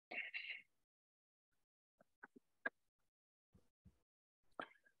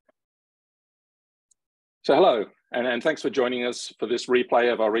So hello, and thanks for joining us for this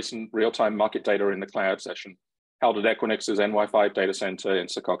replay of our recent real-time market data in the cloud session, held at Equinix's NY5 data center in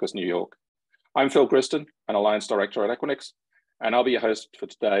Secaucus, New York. I'm Phil Griston, an Alliance Director at Equinix, and I'll be your host for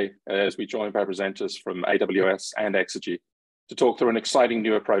today as we join by presenters from AWS and Exegy to talk through an exciting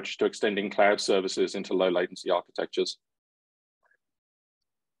new approach to extending cloud services into low latency architectures.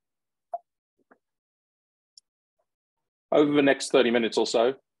 Over the next 30 minutes or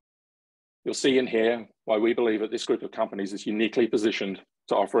so, you'll see and hear why we believe that this group of companies is uniquely positioned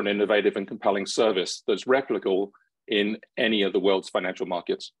to offer an innovative and compelling service that's replicable in any of the world's financial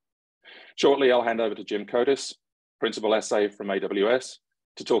markets. Shortly, I'll hand over to Jim Cotis, Principal SA from AWS,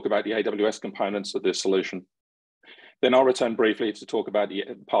 to talk about the AWS components of this solution. Then I'll return briefly to talk about the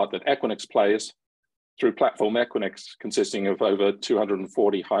part that Equinix plays through Platform Equinix, consisting of over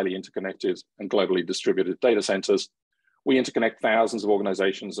 240 highly interconnected and globally distributed data centers. We interconnect thousands of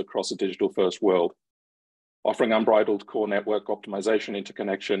organizations across a digital-first world, offering unbridled core network optimization,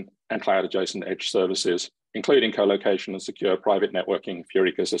 interconnection, and cloud-adjacent edge services, including co-location and secure private networking for your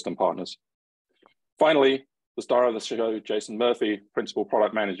ecosystem partners. Finally, the star of the show, Jason Murphy, Principal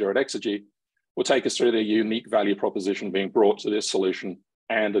Product Manager at Exegy, will take us through the unique value proposition being brought to this solution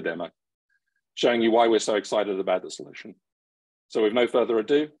and a demo, showing you why we're so excited about the solution. So with no further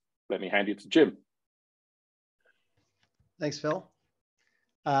ado, let me hand you to Jim. Thanks, Phil.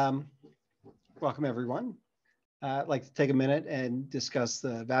 Welcome, everyone. I'd like to take a minute and discuss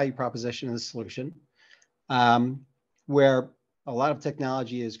the value proposition of the solution, where a lot of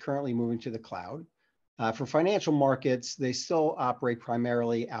technology is currently moving to the cloud. For financial markets, they still operate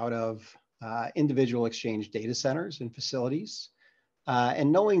primarily out of individual exchange data centers and facilities.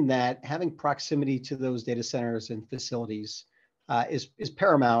 And knowing that having proximity to those data centers and facilities is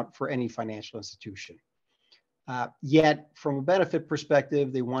paramount for any financial institution. Yet, from a benefit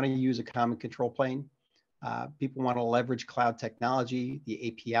perspective, they want to use a common control plane. People want to leverage cloud technology, the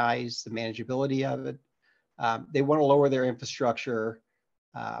APIs, the manageability of it. They want to lower their infrastructure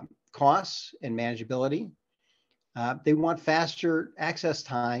costs and manageability. They want faster access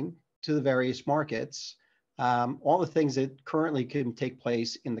time to the various markets, all the things that currently can take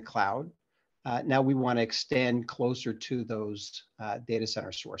place in the cloud. Now we want to extend closer to those data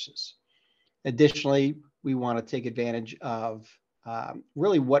center sources. Additionally, we want to take advantage of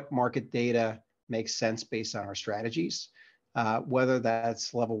really what market data makes sense based on our strategies, whether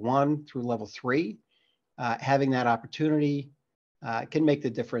that's level 1 through level 3. Having that opportunity can make the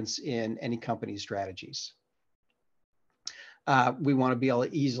difference in any company's strategies. We want to be able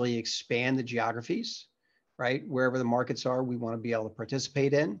to easily expand the geographies, right? Wherever the markets are, we want to be able to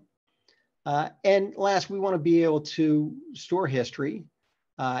participate in. And last, we want to be able to store history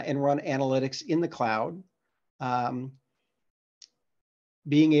and run analytics in the cloud,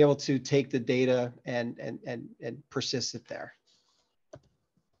 being able to take the data and persist it there.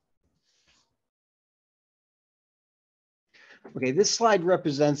 Okay, this slide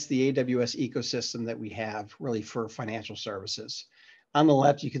represents the AWS ecosystem that we have really for financial services. On the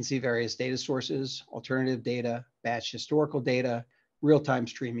left, you can see various data sources, alternative data, batch historical data, real-time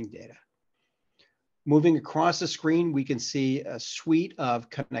streaming data. Moving across the screen, we can see a suite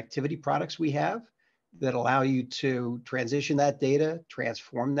of connectivity products we have that allow you to transition that data,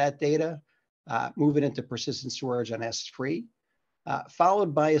 transform that data, move it into persistent storage on S3,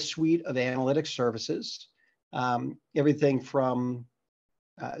 followed by a suite of analytics services, everything from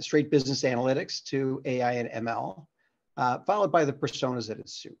straight business analytics to AI and ML, followed by the personas that it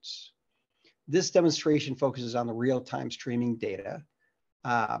suits. This demonstration focuses on the real-time streaming data,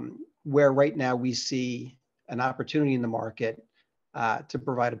 where right now we see an opportunity in the market to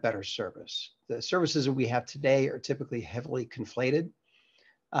provide a better service. The services that we have today are typically heavily conflated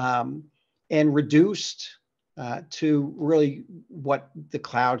and reduced to really what the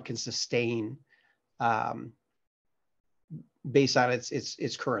cloud can sustain based on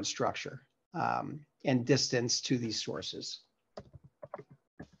its current structure and distance to these sources.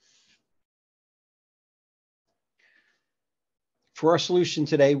 For our solution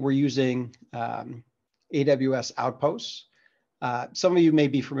today, we're using AWS Outposts. Some of you may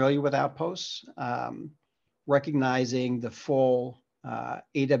be familiar with Outposts, recognizing the full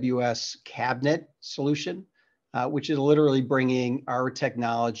AWS cabinet solution, which is literally bringing our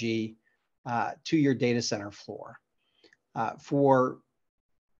technology to your data center floor. For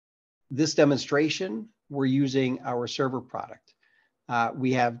this demonstration, we're using our server product.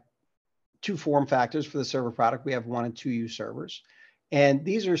 We have two form factors for the server product. We have 1 and 2U servers, and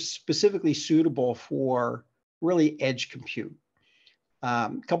these are specifically suitable for really edge compute.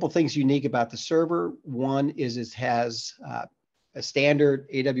 A couple of things unique about the server. One is it has a standard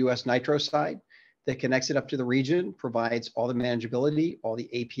AWS Nitro side. that connects it up to the region, provides all the manageability, all the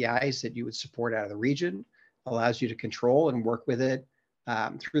APIs that you would support out of the region, allows you to control and work with it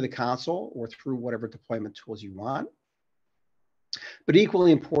through the console or through whatever deployment tools you want. But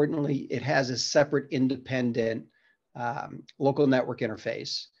equally importantly, it has a separate independent local network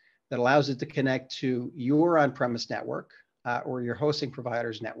interface that allows it to connect to your on-premise network or your hosting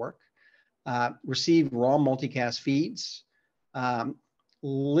provider's network, receive raw multicast feeds,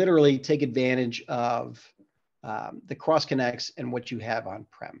 literally take advantage of the cross connects and what you have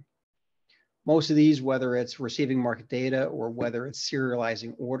on-prem. Most of these, whether it's receiving market data or whether it's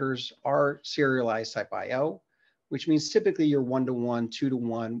serializing orders, are serialized type IO, which means typically you're 1-to-1,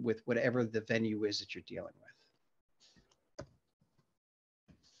 2-to-1 with whatever the venue is that you're dealing with.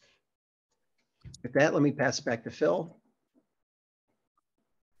 With that, let me pass it back to Phil.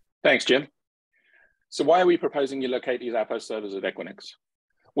 Thanks, Jim. So why are we proposing you locate these Outpost servers at Equinix?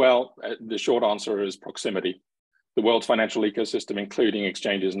 Well, the short answer is proximity. The world's financial ecosystem, including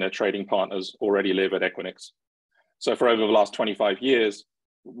exchanges and their trading partners, already live at Equinix. So for over the last 25 years,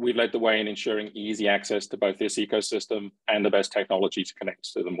 we've led the way in ensuring easy access to both this ecosystem and the best technology to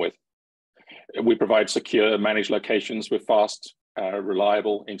connect to them with. We provide secure managed locations with fast,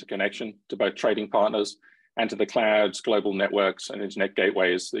 reliable interconnection to both trading partners and to the clouds, global networks, and internet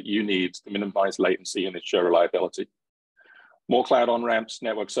gateways that you need to minimize latency and ensure reliability. More cloud on-ramps,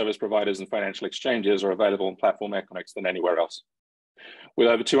 network service providers, and financial exchanges are available on Platform Equinix than anywhere else. With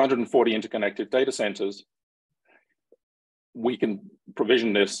over 240 interconnected data centers, we can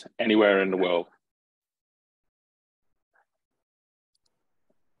provision this anywhere in the world.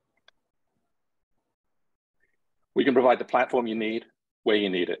 We can provide the platform you need where you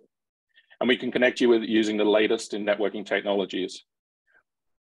need it. And we can connect you with using the latest in networking technologies.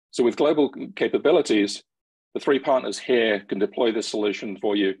 So with global capabilities, the three partners here can deploy this solution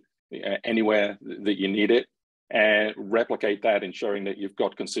for you anywhere that you need it and replicate that, ensuring that you've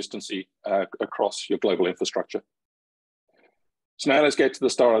got consistency across your global infrastructure. So now let's get to the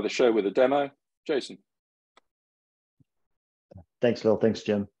star of the show with a demo. Jason. Thanks, Phil. Thanks,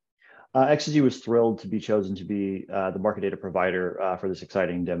 Jim. Exegy was thrilled to be chosen to be the market data provider for this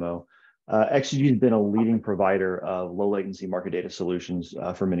exciting demo. Exegy has been a leading provider of low latency market data solutions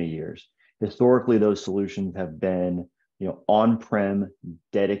for many years. Historically, those solutions have been, on-prem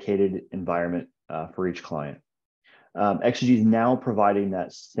dedicated environment for each client. Exegy is now providing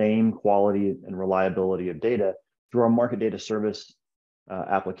that same quality and reliability of data through our market data service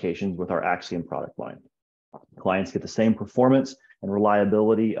applications with our Axiom product line. Clients get the same performance and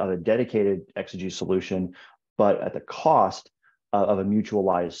reliability of a dedicated Exegy solution, but at the cost of a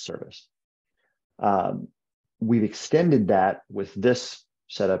mutualized service. We've extended that with this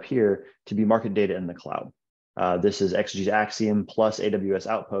setup here to be market data in the cloud. This is Exegy's Axiom plus AWS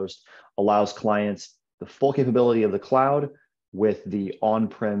Outpost, allows clients the full capability of the cloud with the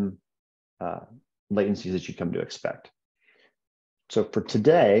on-prem latencies that you come to expect. So for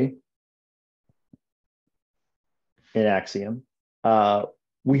today, in Axiom,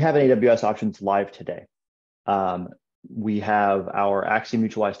 we have an AWS options live today. We have our Axiom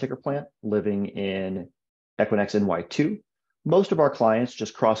mutualized ticker plant living in Equinix NY2. Most of our clients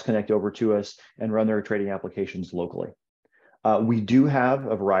just cross-connect over to us and run their trading applications locally. We do have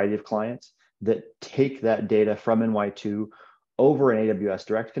a variety of clients that take that data from NY2 over an AWS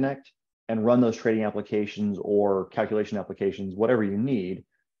Direct Connect and run those trading applications or calculation applications, whatever you need,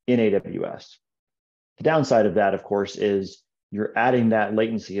 in AWS. The downside of that, of course, is you're adding that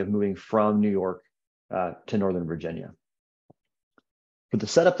latency of moving from New York to Northern Virginia. For the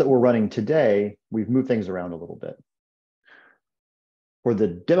setup that we're running today, we've moved things around a little bit. For the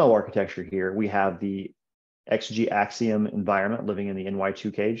demo architecture here, we have the Exegy Axiom environment living in the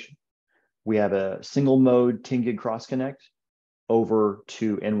NY2 cage. We have a single mode 10 gig cross connect over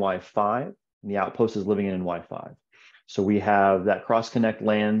to NY5, and the Outpost is living in NY5. So we have that cross connect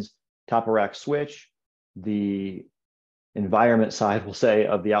lands, top of rack switch. The environment side, we'll say,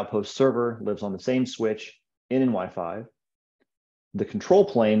 of the Outpost server lives on the same switch in NY5. The control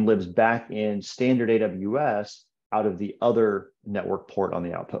plane lives back in standard AWS out of the other network port on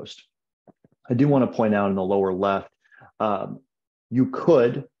the Outpost. I do want to point out in the lower left, you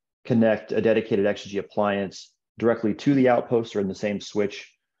could connect a dedicated Exegy appliance directly to the Outpost or in the same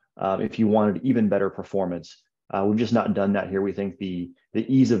switch if you wanted even better performance. We've just not done that here. We think the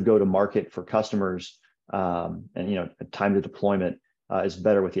ease of go-to-market for customers and time to deployment is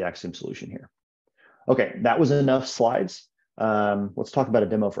better with the Axiom solution here. Okay, that was enough slides. Let's talk about a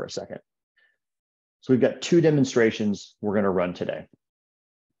demo for a second. So we've got two demonstrations we're going to run today.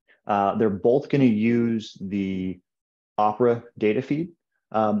 They're both going to use the Opera data feed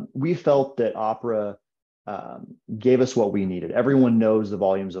We felt that Opera gave us what we needed. Everyone knows the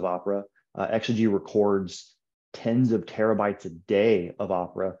volumes of Opera. Exegy records tens of terabytes a day of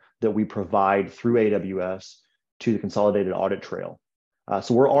Opera that we provide through AWS to the consolidated audit trail.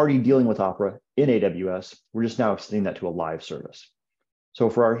 So we're already dealing with Opera in AWS. We're just now extending that to a live service. So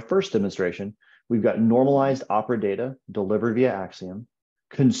for our first demonstration, we've got normalized Opera data delivered via Axiom,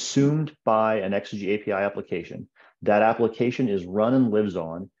 consumed by an Exegy API application. That application is run and lives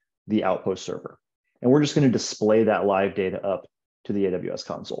on the Outpost server. And we're just going to display that live data up to the AWS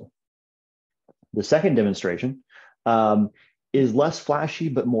console. The second demonstration is less flashy,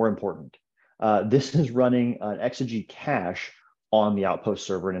 but more important. This is running an Exegy cache on the Outpost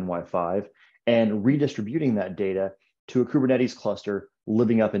server in NY5 and redistributing that data to a Kubernetes cluster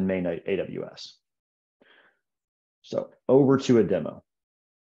living up in main AWS. So over to a demo.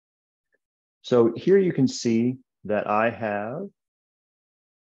 So here you can see that I have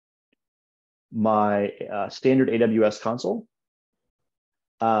my standard AWS console.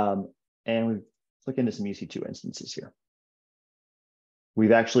 And we click into some EC2 instances here.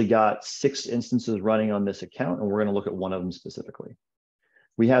 We've actually got 6 instances running on this account, and we're going to look at one of them specifically.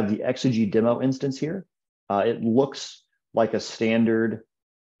 We have the Exegy demo instance here. It looks like a standard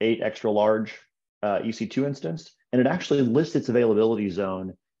 8 extra large EC2 instance, and it actually lists its availability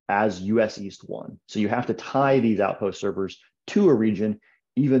zone as US East 1. So you have to tie these Outpost servers to a region,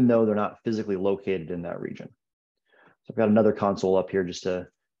 even though they're not physically located in that region. So I've got another console up here just to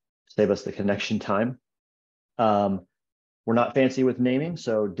save us the connection time. We're not fancy with naming,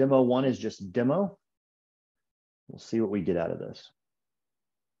 so demo 1 is just demo. We'll see what we get out of this.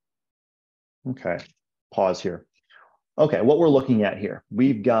 Okay, pause here. Okay, what we're looking at here,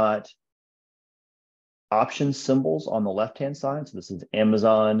 we've got option symbols on the left-hand side. So this is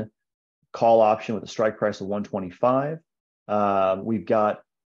Amazon call option with a strike price of 125. We've got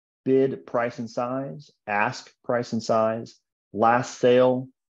bid price and size, ask price and size, last sale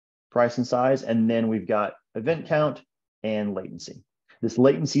price and size, and then we've got event count and latency. This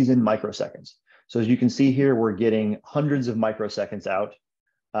latency is in microseconds. So as you can see here, we're getting hundreds of microseconds out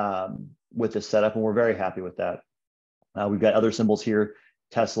with this setup, and we're very happy with that. We've got other symbols here,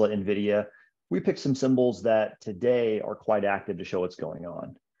 Tesla, NVIDIA. We picked some symbols that today are quite active to show what's going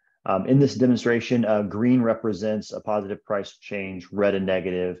on. In this demonstration, green represents a positive price change, red a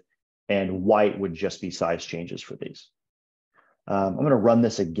negative, and white would just be size changes for these. I'm going to run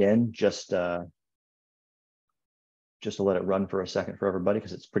this again just to let it run for a second for everybody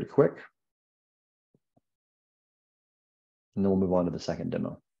because it's pretty quick. And then we'll move on to the second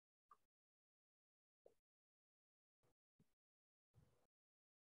demo.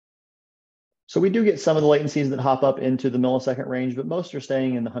 So we do get some of the latencies that hop up into the millisecond range, but most are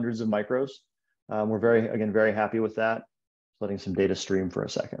staying in the hundreds of micros. We're very happy with that. Letting some data stream for a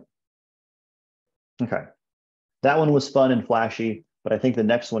second. Okay, that one was fun and flashy, but I think the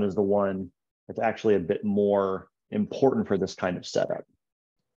next one is the one that's actually a bit more important for this kind of setup.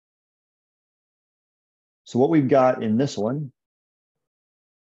 So what we've got in this one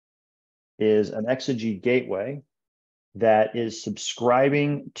is an Exegy gateway that is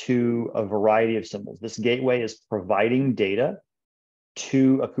subscribing to a variety of symbols. This gateway is providing data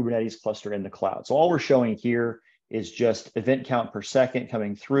to a Kubernetes cluster in the cloud. So all we're showing here is just event count per second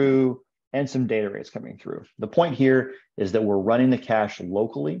coming through and some data rates coming through. The point here is that we're running the cache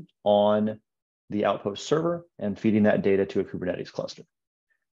locally on the Outpost server and feeding that data to a Kubernetes cluster. So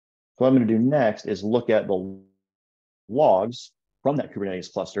what I'm going to do next is look at the logs from that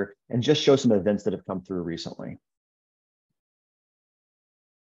Kubernetes cluster and just show some events that have come through recently.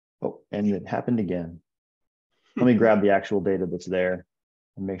 Oh, and it happened again. Let me grab the actual data that's there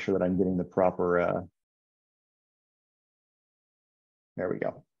and make sure that I'm getting the proper, there we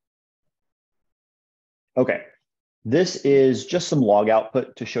go. Okay, this is just some log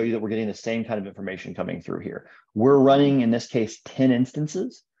output to show you that we're getting the same kind of information coming through here. We're running, in this case, 10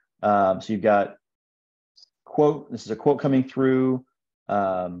 instances. So you've got quote, this is a quote coming through,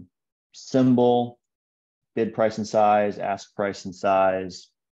 symbol, bid price and size, ask price and size,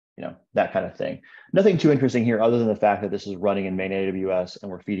 you know, that kind of thing. Nothing too interesting here other than the fact that this is running in main AWS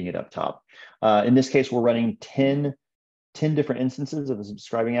and we're feeding it up top. In this case, we're running 10 different instances of the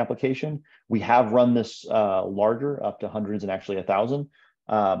subscribing application. We have run this larger, up to hundreds and actually 1,000.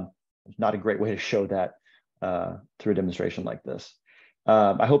 It's not a great way to show that through a demonstration like this.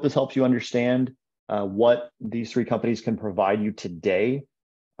 I hope this helps you understand what these 3 companies can provide you today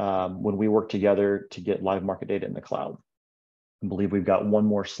when we work together to get live market data in the cloud. I believe we've got one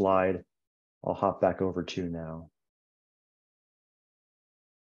more slide I'll hop back over to now.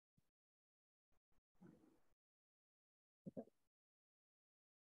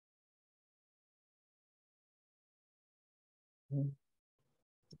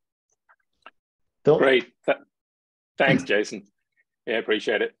 Phil? Great. Thanks, Jason. Yeah,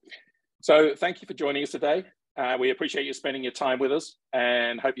 appreciate it. So thank you for joining us today. We appreciate you spending your time with us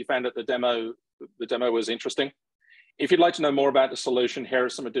and hope you found that the demo was interesting. If you'd like to know more about the solution, here are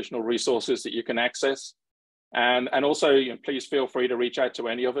some additional resources that you can access. And also, please feel free to reach out to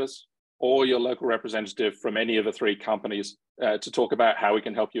any of us or your local representative from any of the 3 companies to talk about how we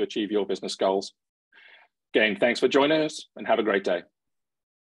can help you achieve your business goals. Again, thanks for joining us and have a great day.